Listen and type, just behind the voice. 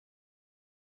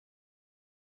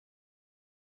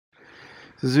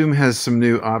So Zoom has some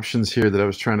new options here that I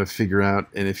was trying to figure out,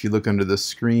 and if you look under the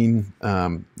screen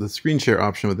share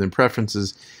option within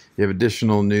preferences, you have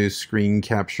additional new screen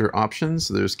capture options.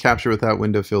 So there's capture without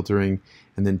window filtering,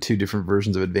 and then two different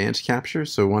versions of advanced capture.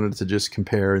 So I wanted to just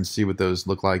compare and see what those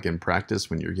look like in practice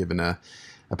when you're given a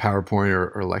PowerPoint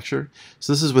or a lecture.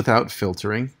 So this is without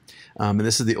filtering, and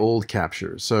this is the old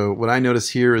capture. So what I notice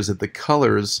here is that the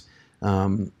colors,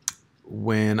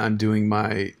 when I'm doing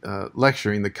my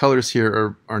lecturing, the colors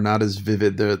here are not as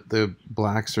vivid. The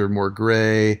blacks are more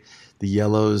gray, the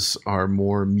yellows are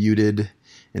more muted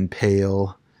and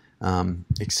pale,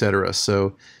 etc.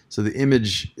 So the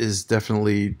image is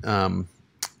definitely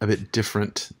a bit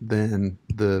different than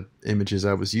the images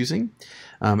I was using,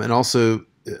 and also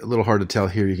a little hard to tell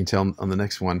here. You can tell on the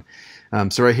next one.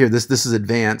 So right here, this is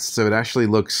advanced, so it actually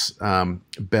looks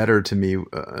better to me.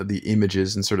 The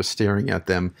images and sort of staring at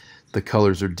them, the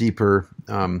colors are deeper,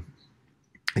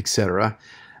 etc.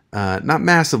 Not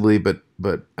massively, but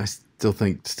I still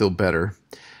think still better.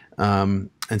 And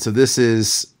so this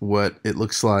is what it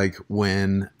looks like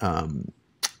when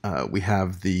we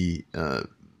have the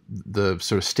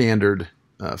sort of standard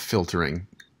filtering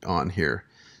on here.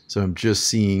 So I'm just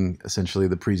seeing essentially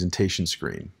the presentation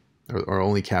screen, or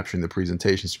only capturing the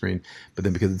presentation screen. But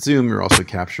then because it's Zoom, you're also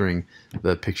capturing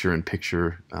the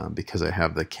picture-in-picture because I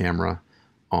have the camera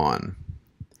on.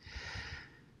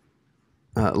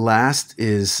 Last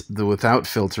is the without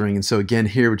filtering, and so again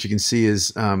here what you can see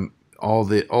is all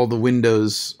the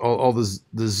windows, all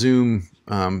the Zoom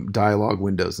dialog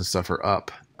windows and stuff are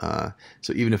up.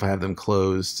 So even if I have them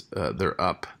closed, they're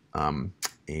up,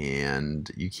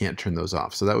 and you can't turn those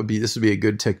off. So this would be a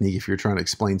good technique if you're trying to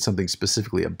explain something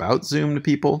specifically about Zoom to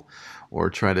people, or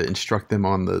try to instruct them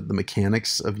on the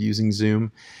mechanics of using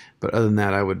Zoom. But other than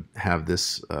that, I would have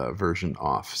this version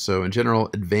off. So in general,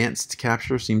 advanced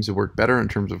capture seems to work better in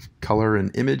terms of color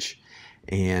and image,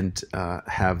 and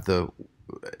have the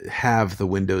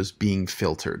windows being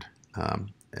filtered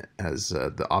as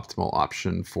the optimal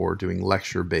option for doing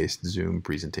lecture-based Zoom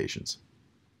presentations.